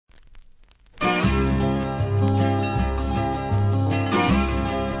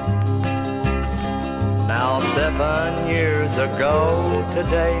7 years ago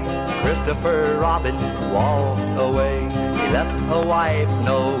today, Christopher Robin walked away. He left a wife,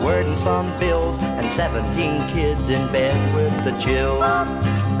 no word and some bills, and 17 kids in bed with the chill.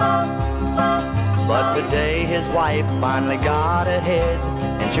 But today his wife finally got ahead.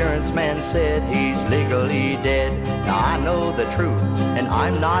 Insurance man said he's legally dead. Now I know the truth and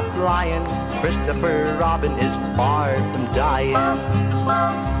I'm not lying. Christopher Robin is far from dying.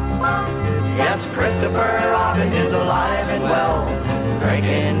 Yes, Christopher Robin is alive and well,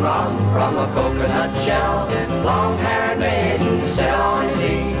 drinking rum from a coconut shell. Long-haired maidens sit on his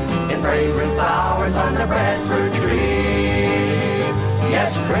knee in fragrant flowers under breadfruit trees.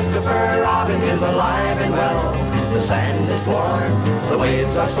 Yes, Christopher Robin is alive and well. The sand is warm, the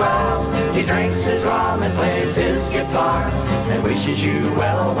waves are swell. He drinks his rum and plays his guitar and wishes you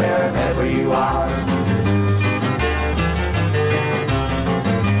well wherever you are.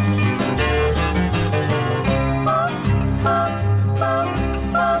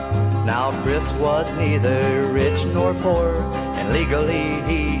 Now Chris was neither rich nor poor, and legally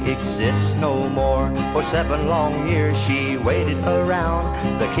he exists no more. For 7 long years she waited around.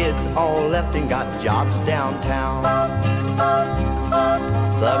 The kids all left and got jobs downtown.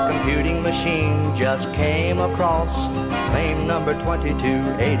 The computing machine just came across claim number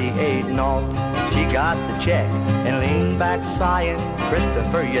 2288 naught. She got the check and leaned back sighing.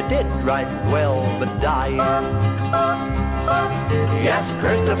 Christopher, you did right well, but dying. Yes,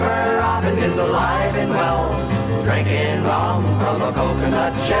 Christopher Robin is alive and well, drinking rum from a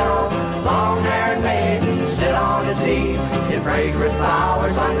coconut shell. Long-haired maidens sit on his knee in fragrant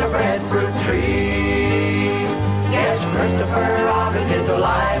flowers under breadfruit trees. Yes, Christopher Robin is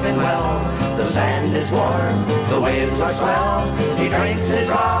alive and well. The sand is warm, the waves are swell. He drinks his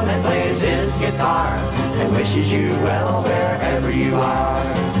rum and plays his guitar and wishes you well wherever you are.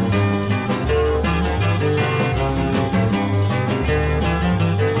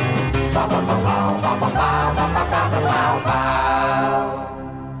 Ba ba ba ba ba ba ba ba ba ba ba ba.